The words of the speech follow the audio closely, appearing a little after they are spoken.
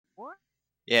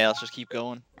Yeah, let's just keep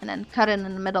going. And then cut it in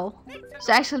the middle.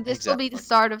 So actually, this will be the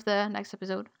start of the next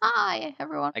episode. Hi,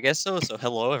 everyone. I guess so. So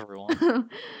hello, everyone.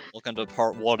 Welcome to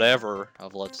part whatever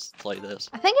of Let's Play This.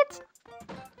 I think it's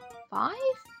 5?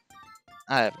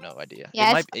 I have no idea. Yeah,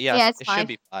 it might be. Yeah, it's it 5. should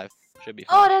be 5. Should be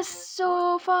 5. Oh, that's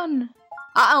so fun.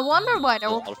 I wonder why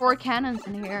there were 4 cannons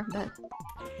in here, but...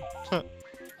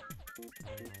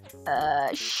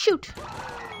 shoot.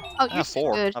 Oh, you're so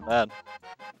 4. good. Not bad.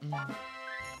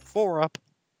 4 up.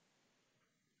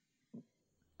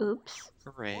 Oops.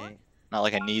 Hooray. Not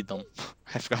like I need them.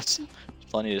 I've got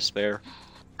plenty to spare.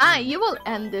 You will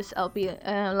end this LP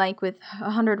like with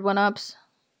 100 1-ups.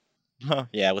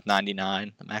 Yeah, with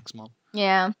 99, the maximum.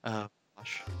 Yeah. Oh,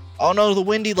 gosh. Oh no, the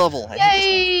windy level! I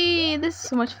hate Yay! This is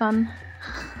so much fun.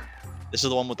 This is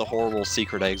the one with the horrible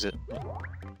secret exit.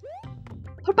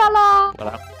 Propeller!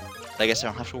 But I guess I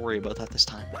don't have to worry about that this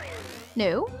time.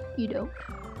 No, you don't.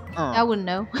 I wouldn't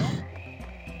know.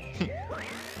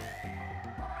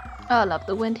 I love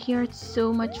the wind here. It's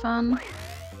so much fun.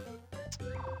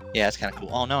 Yeah, it's kind of cool.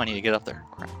 Oh no, I need to get up there.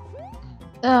 Crap.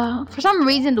 For some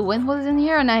reason the wind was in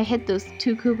here and I hit those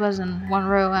 2 Koopas in one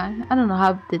row. I don't know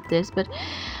how I did this, but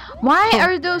why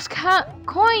are those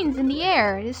coins in the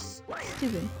air? It's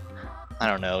stupid. I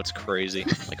don't know, it's crazy.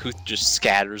 Like, who just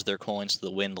scatters their coins to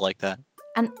the wind like that?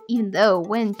 And even though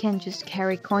wind can just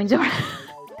carry coins around.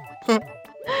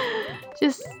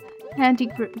 Just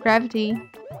anti-gravity.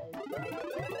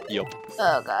 Yup.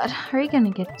 Oh god, how are you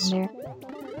gonna get in there?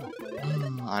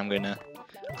 I'm gonna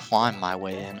climb my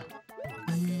way in.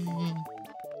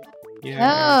 Yeah.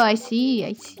 Oh, I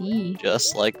see.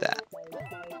 Just like that.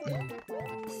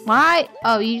 Why?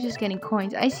 Oh, you're just getting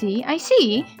coins. I see.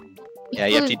 Yeah,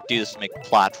 you have to do this to make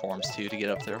platforms too to get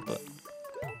up there,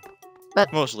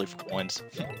 but mostly for coins.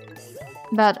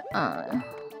 But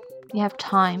you have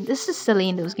time. This is silly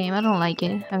in those games. I don't like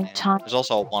it. I have time. There's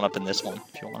also a 1-up in this one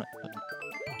if you want it.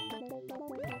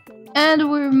 And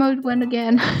we remote win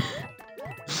again.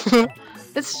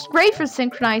 It's great for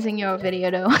synchronizing your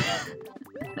video though.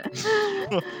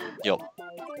 Yup.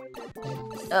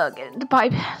 Oh, get in the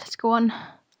pipe. Let's go on.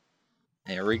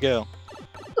 There we go.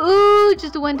 Ooh,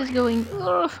 just the wind is going.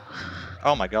 Ugh.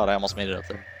 Oh my god, I almost made it up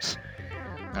there.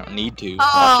 I don't need to.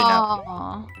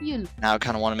 Oh, now I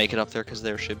kind of want to make it up there because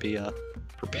there should be a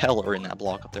propeller in that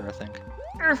block up there, I think.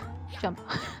 Jump.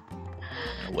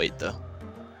 Wait though.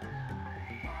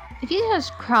 If you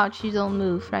just crouch, you don't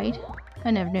move, right? I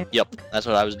never knew. Yep, that's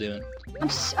what I was doing.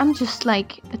 I'm just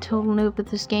like a total noob at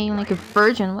this game, like a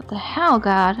virgin. What the hell,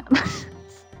 God?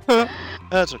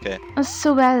 That's okay. I'm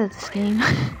so bad at this game.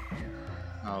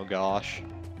 Oh gosh.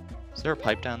 Is there a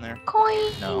pipe down there?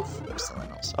 Coins! No, there's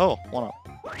something else. Oh, 1-up.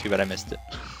 Too bad I missed it.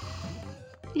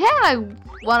 Yeah, like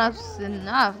 1-up's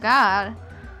enough, God.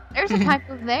 There's a pipe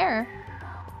over there.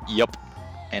 Yup.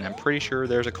 And I'm pretty sure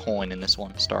there's a coin in this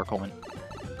one. Star coin.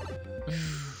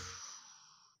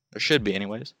 There should be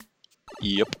anyways.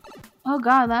 Yup. Oh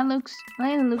god, that looks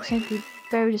like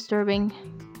very disturbing.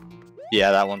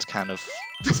 Yeah, that one's kind of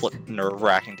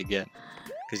nerve-wracking to get.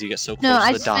 Because you get so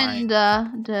close to dying. No,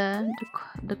 I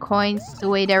spent the coins the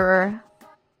way they were.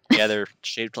 Yeah, they're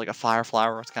shaped like a fire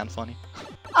flower. It's kind of funny.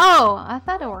 Oh, I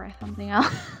thought they were something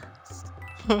else.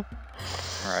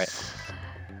 Alright.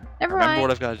 Never Remember mind.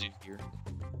 what I've got to do here.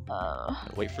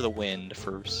 Wait for the wind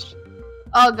first.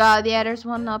 Oh god, yeah, there's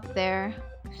one up there.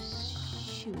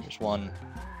 Shoot. There's one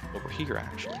over here,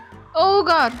 actually. Oh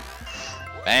god.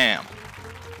 Bam!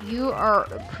 You are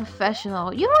a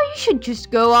professional. You know, you should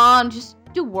just go on, just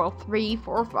do World 3,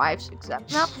 4, 5, 6, 7.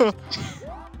 No.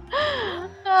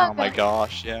 Oh my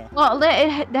gosh, yeah. Well,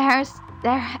 there's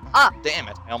up. Damn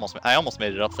it! I almost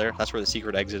made it up there. That's where the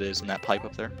secret exit is in that pipe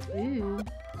up there. Ooh.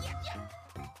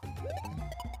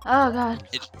 Oh god.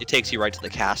 It takes you right to the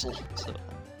castle. So.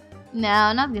 No,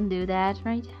 I'm not gonna do that,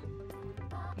 right?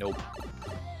 Nope.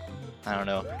 I don't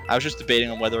know. I was just debating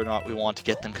on whether or not we want to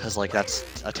get them because like that's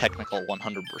a technical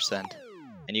 100%,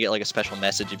 and you get like a special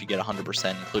message if you get 100%,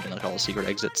 including like all the secret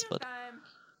exits. But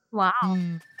wow.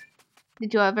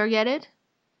 Did you ever get it?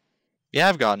 Yeah,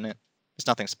 I've gotten it. It's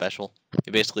nothing special.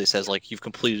 It basically says like you've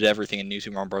completed everything in New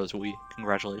Super Mario Bros. Wii.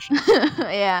 Congratulations.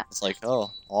 Yeah. It's like,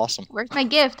 oh, awesome. Where's my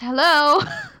gift? Hello.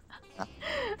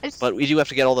 But we do have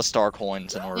to get all the star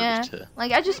coins in order to.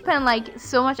 Like I just spent like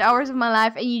so much hours of my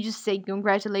life, and you just say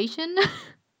congratulations.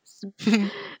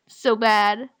 So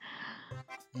bad.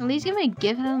 At least give me a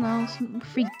gift. I don't know, some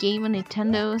free game on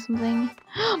Nintendo or something.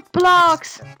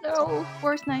 Blocks. No,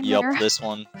 worst nightmare. Yup, this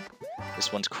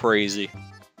one's crazy.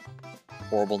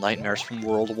 Horrible nightmares from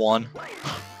World 1.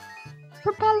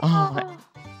 Propeller.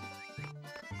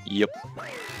 Yep.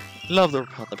 Love the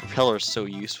propeller. The propeller is so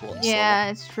useful. In Yeah,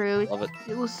 it's true. Love it.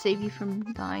 It will save you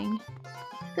from dying.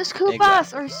 Those Koopas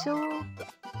Exactly. are so...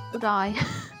 die.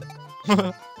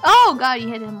 Oh god, you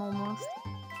hit him almost.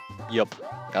 Yup.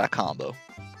 Got a combo.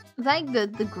 Like the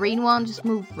green one just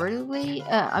moved vertically,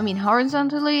 I mean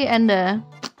horizontally, and the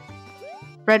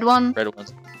red one. Red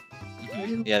ones.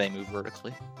 Yeah, they move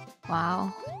vertically.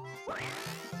 Wow.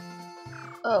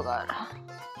 Oh god.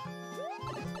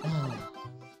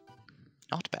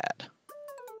 Not bad.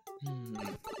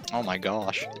 Oh my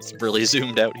gosh, it's really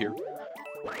zoomed out here.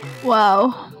 Wow.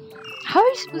 How are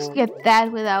you supposed to get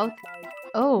that without?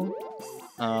 Oh.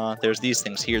 There's these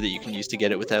things here that you can use to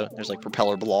get it without. There's like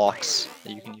propeller blocks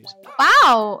that you can use.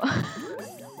 Wow.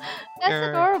 That's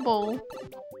Err. adorable.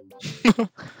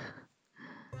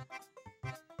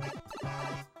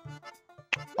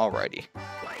 Alrighty.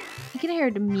 You can hear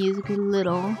the music a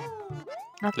little.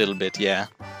 A little bit, yeah.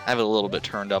 I have it a little bit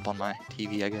turned up on my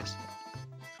TV, I guess.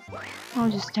 I'll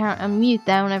just mute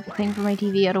down everything from my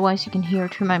TV, otherwise you can hear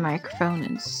it through my microphone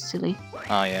and it's silly.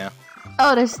 Oh yeah.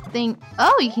 Oh, this thing.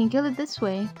 Oh, you can kill it this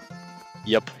way.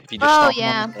 Yep. If you just Oh stomp 'em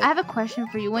yeah, on the I have a question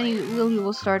for you. When you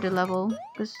will start the level?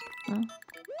 Cause,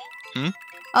 Hmm?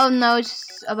 Oh no, it's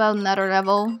just about another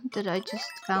level that I just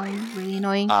found really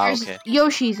annoying. Ah, There's okay.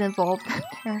 Yoshi's involved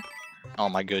there. Oh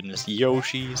my goodness,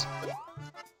 Yoshi's.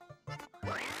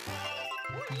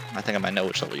 I think I might know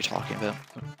which level you're talking about.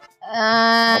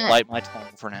 I'll bite my tongue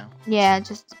for now. Yeah,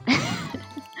 just.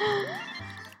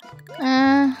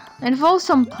 Involves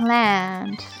some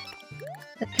plant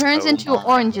that turns Oh into my.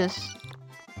 oranges.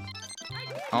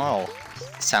 Oh,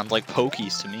 sounds like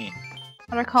pokies to me.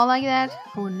 Are they called like that?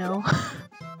 Oh no.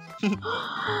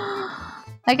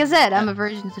 Like I said, I'm a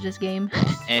virgin to this game.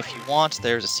 And if you want,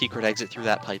 there's a secret exit through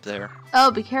that pipe there. Oh,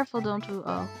 be careful, don't you?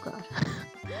 Oh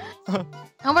god.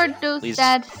 And where does Please.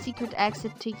 that secret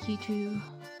exit take you to?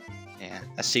 Yeah,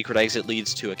 a secret exit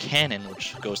leads to a cannon,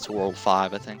 which goes to World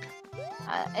 5, I think.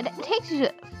 It takes you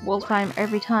to World Time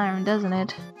every time, doesn't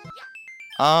it?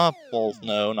 Well,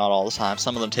 no, not all the time.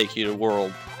 Some of them take you to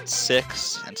World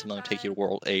 6, and some of them take you to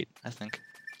World 8, I think.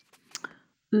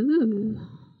 Ooh.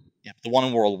 Yeah, the one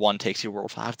in World 1 takes you to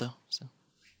World 5, though. So.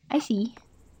 I see.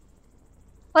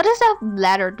 What is that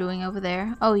ladder doing over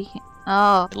there? Oh, you can.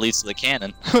 Oh. It leads to the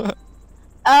cannon.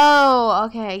 Oh,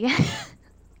 okay.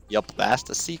 Yup, that's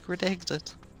the secret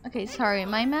exit. Okay, sorry.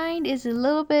 My mind is a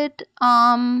little bit,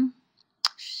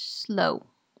 slow.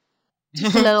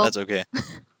 Just a little. That's okay. A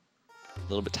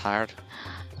little bit tired.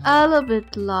 A little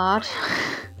bit lot.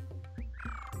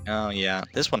 Oh, yeah.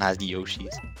 This one has the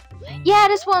Yoshis. Yeah,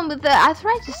 this one with the. I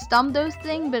tried to stomp those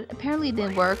things, but apparently it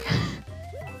didn't work.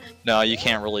 No, you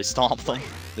can't really stomp them.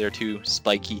 They're too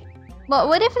spiky. Well,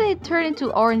 what if they turn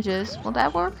into oranges? Will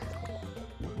that work?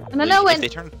 And I Well, know if when they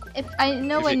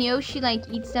turn... when Yoshi like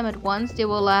eats them at once, they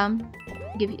will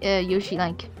give Yoshi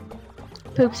like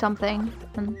poop something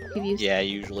and give you. Yeah,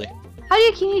 usually. How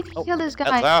do you kill this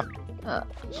guy? Ah,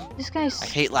 This guy's. I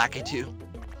hate Lackey too.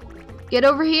 Get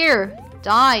over here!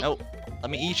 Die! No, let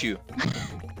me eat you.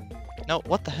 No,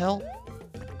 what the hell?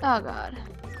 Oh god.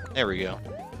 There we go.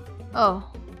 Oh.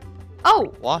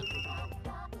 Oh! What?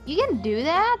 You can do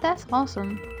that? That's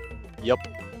awesome. Yup.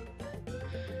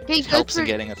 Okay, It helps in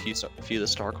getting a few of the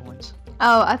star coins.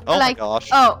 Oh, I feel Oh like. my gosh.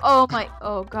 Oh my.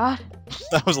 Oh god.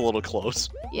 That was a little close.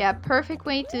 Yeah, perfect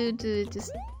way to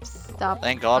just stop.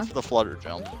 Thank God for the flutter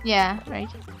jump. Yeah, right.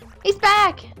 He's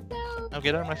back! No! Now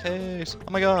get out of my face.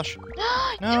 Oh my gosh.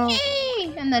 No.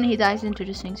 Yay! And then he dies into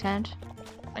the sink sand.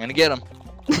 I'm gonna get him.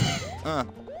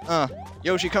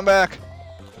 Yoshi, come back.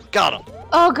 Got him.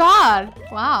 Oh god!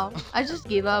 Wow. I just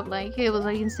gave up. Like, he was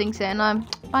like in sink sand. I'm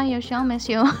bye, Yoshi. I'll miss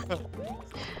you.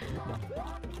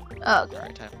 Oh.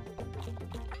 Alright, time.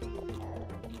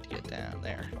 Need to get down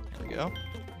there. There we go.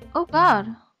 Oh god.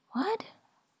 What?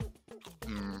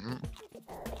 Mm-hmm.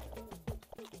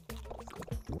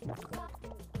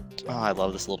 Oh, I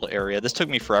love this little area. This took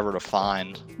me forever to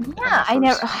find. Yeah, I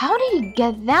never. How do you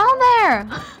get down there?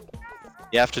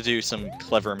 You have to do some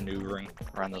clever maneuvering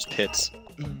around those pits.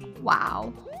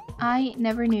 Wow. I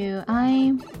never knew.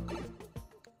 I'm.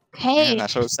 Hey. Okay.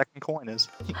 That's what the second coin is.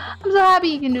 I'm so happy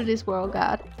you can do this world,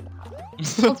 God.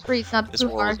 World 3 is not This too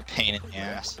world is hard. a pain in the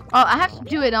ass. Oh, I have to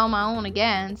do it on my own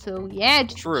again. So yeah,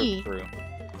 just True, me. true.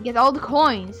 Get all the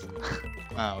coins.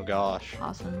 Oh gosh.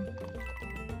 Awesome.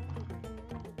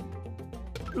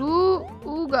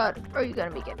 Ooh, God. Are you gonna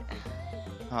make it?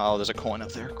 Oh, there's a coin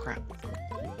up there. Crap.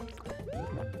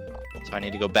 So I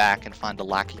need to go back and find a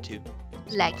Lackey 2.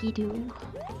 Lucky two.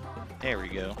 There we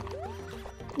go.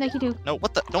 Lucky two. No,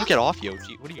 what the? Don't get off,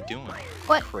 Yoshi. What are you doing?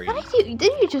 What? Crazy. What did you?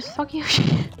 Did you just fuck your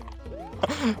shit?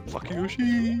 Fuck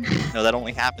Yoshi. No, that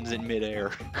only happens in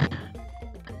midair.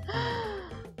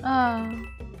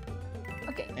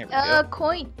 Okay. There we go.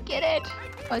 Coin. Get it.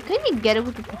 Oh, couldn't you get it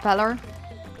with the propeller?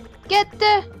 Get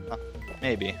the.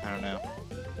 Maybe. I don't know.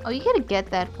 Oh, you gotta get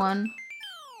that one.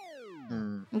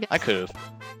 I could have.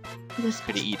 This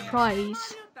Could have eaten.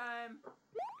 prize.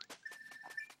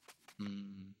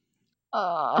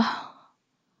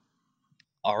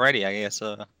 Alrighty, I guess.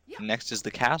 Next is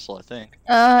the castle, I think.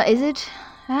 Is it?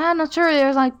 I'm not sure.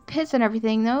 There's like pits and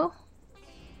everything, no?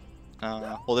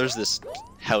 Well, there's this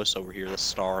house over here, the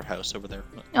star house over there.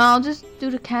 I'll just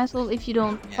do the castle if you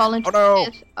don't fall into no!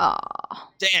 the pit. Aw.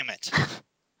 Damn it!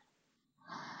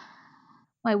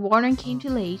 My warning came too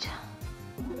late.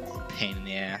 Pain in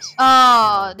the ass.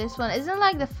 Oh, this one isn't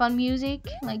like the fun music,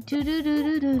 like do do do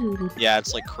do do do do. Yeah,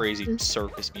 it's like crazy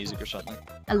circus music or something.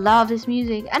 I love this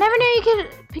music. I never knew you could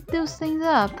pick those things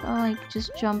up. Oh, like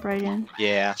just jump right in.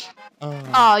 Yeah.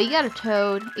 Oh, you got a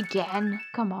toad again.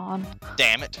 Come on.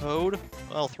 Damn it, Toad.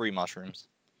 Well, 3 mushrooms.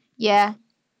 Yeah.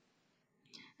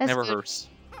 That's Never good. hurts.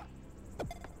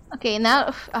 Okay,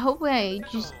 now I hope I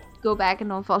just go back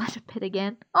and don't fall into the pit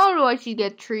again. Otherwise, you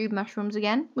get 3 mushrooms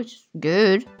again, which is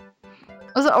good.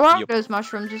 Also, around those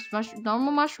mushrooms, just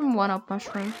normal mushroom, 1-up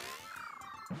mushroom.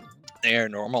 They're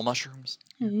normal mushrooms.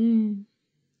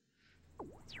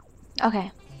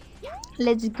 Okay,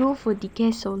 let's go for the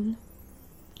castle.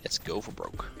 Let's go for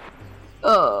broke.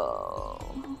 Oh.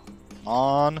 Come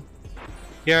on.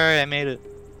 Yeah, I made it.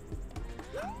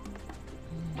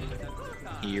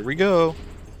 Here we go.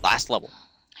 Last level.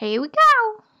 Here we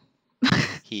go.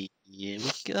 Here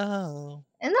we go.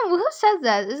 And then who says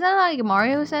that? Is that like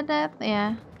Mario who said that?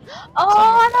 Yeah.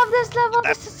 Oh, I love this level.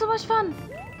 This is so much fun.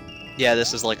 Yeah,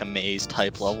 this is like a maze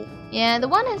type level. Yeah, the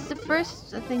one is the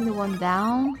first. I think the one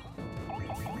down.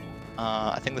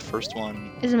 I think the first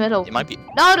one is the middle. It might be.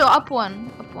 No, the up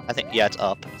one. Up one. I think it's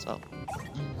up. It's up.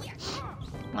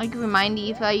 Like remind me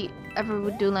if I ever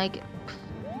would do like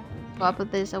up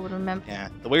with this, I would remember. Yeah,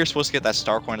 the way you're supposed to get that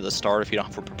star coin at the start, if you don't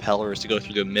have a propeller, is to go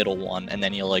through the middle one, and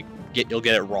then you'll get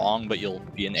it wrong, but you'll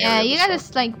be in the area. Yeah, you got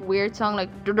this like weird song like.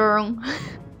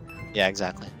 Yeah,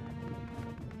 exactly.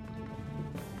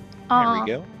 There we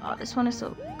go. Oh, this one is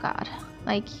so god.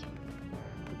 Like,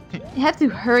 you have to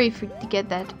hurry to get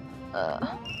that.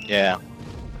 Yeah,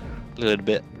 a little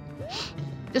bit.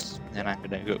 Just. Then I'm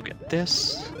gonna go get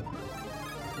this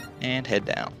and head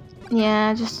down.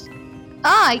 Yeah, just.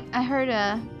 Ah, I heard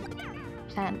a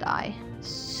plant die.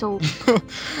 So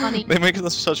funny. They make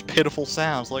such pitiful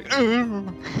sounds, like.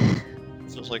 So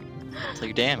it's like,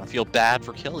 damn, I feel bad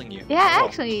for killing you. Yeah, Oh.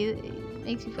 actually, it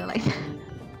makes you feel like that.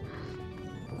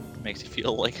 Makes you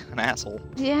feel like an asshole.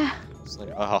 Yeah. It's like,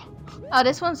 oh. Oh,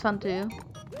 this one's fun too.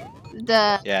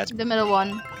 The middle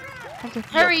one. Have to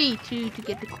hurry to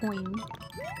get the coin.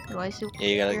 Otherwise, Yeah,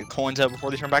 you gotta get coins out before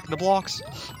they turn back into blocks.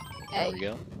 Yeah. There we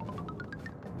go.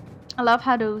 I love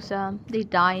how those they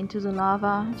die into the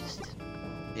lava. Just.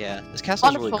 Yeah, this castle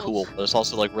is really Wonderful. cool, but it's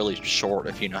also like really short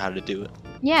if you know how to do it.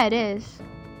 Yeah, it is.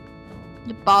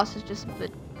 The boss is just a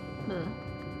bit.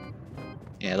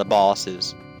 Yeah, the boss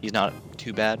he's not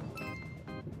too bad.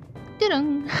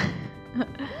 Ding.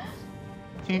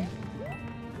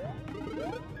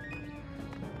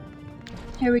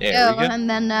 Here we go, and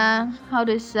then how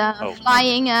this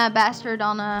flying bastard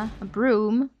on a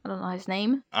broom, I don't know his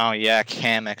name. Oh yeah,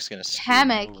 Kamek's gonna screw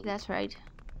Kamek, you. that's right.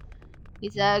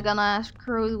 He's gonna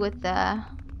screw with He's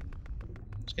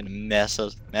gonna mess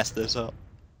this up.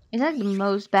 He's like the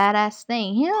most badass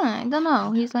thing. Yeah, I don't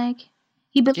know. He's like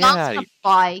he belongs Yeah, on a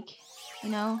bike, you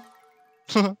know.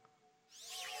 Come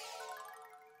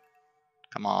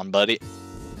on, buddy.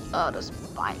 Oh, those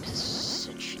pipes.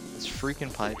 It's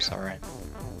freaking pipes, alright.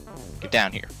 Get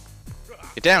down here.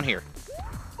 Get down here.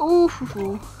 Ooh.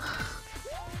 And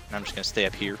I'm just gonna stay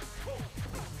up here.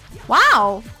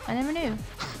 Wow, I never knew.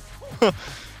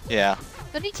 Yeah.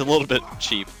 But It's a little bit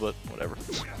cheap, but whatever.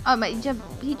 oh, but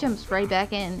he jumps right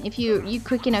back in. If you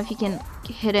quick enough, you can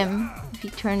hit him if he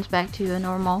turns back to a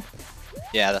normal.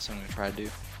 Yeah, that's what I'm gonna try to do.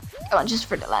 Come on, just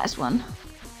for the last one.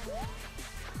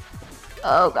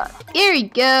 Oh god. Here we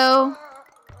go.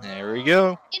 There we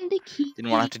go. In the key. Didn't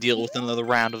want to have to deal with another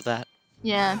round of that.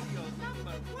 Yeah.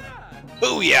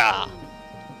 Booyah!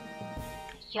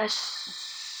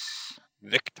 Yes.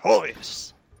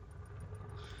 Victorious.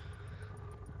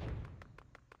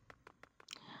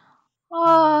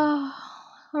 Oh.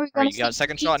 Alright, you got a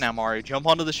second shot now, Mario. Jump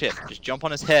onto the ship. Just jump on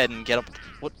his head and get up.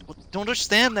 What? Don't just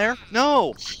stand there.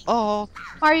 No. Oh.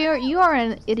 Mario, you are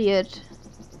an idiot.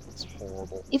 It's horrible.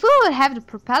 horrible. If we would have the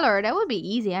propeller, that would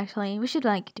be easy, actually. We should,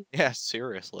 like, do... Yeah,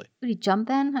 seriously. Would he jump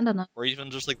then? I don't know. Or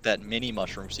even just like that mini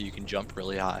mushroom so you can jump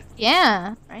really high.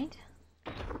 Yeah, right?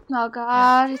 Oh,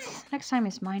 God. Next time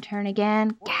it's my turn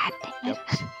again. God damn it.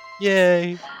 Yep.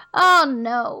 Yay! Oh,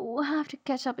 no. I have to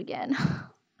catch up again.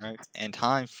 Alright, and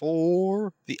time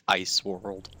for the ice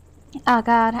world. Oh,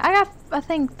 God. I got, I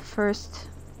think, the first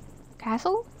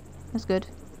castle? That's good.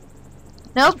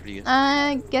 That's Nope. pretty good.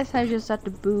 I guess I just at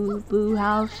the boo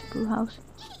house. Boo house.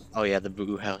 Oh yeah, the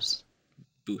boo house.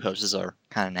 Boo houses are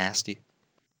kind of nasty.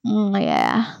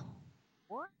 Yeah.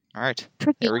 Alright,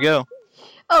 Tricky. there we go.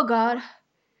 Oh, God.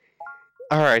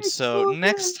 Alright, so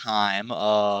next time,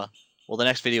 well, the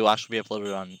next video will actually be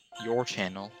uploaded on your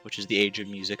channel, which is the Age of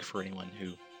Music for anyone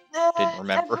who didn't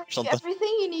remember or something. Everything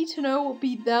you need to know will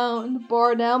be down in the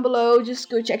bar down below. Just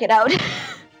go check it out.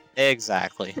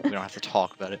 Exactly. We don't have to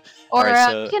talk about it. Or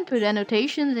Alright, so... you can put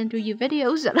annotations into your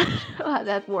videos. I don't know how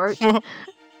that works. that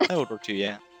would work too,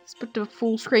 yeah. Just put the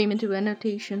full screen into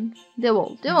annotation. They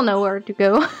will know where to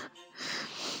go.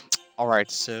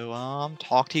 Alright, so,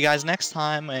 talk to you guys next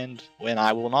time, and when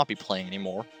I will not be playing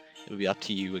anymore, it will be up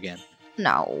to you again.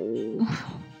 No.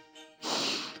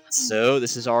 So,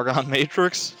 this is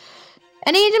ArgonMatrix,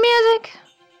 And Age of Music.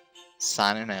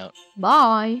 signing out.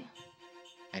 Bye.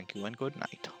 Thank you and good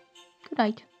night. Good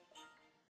night.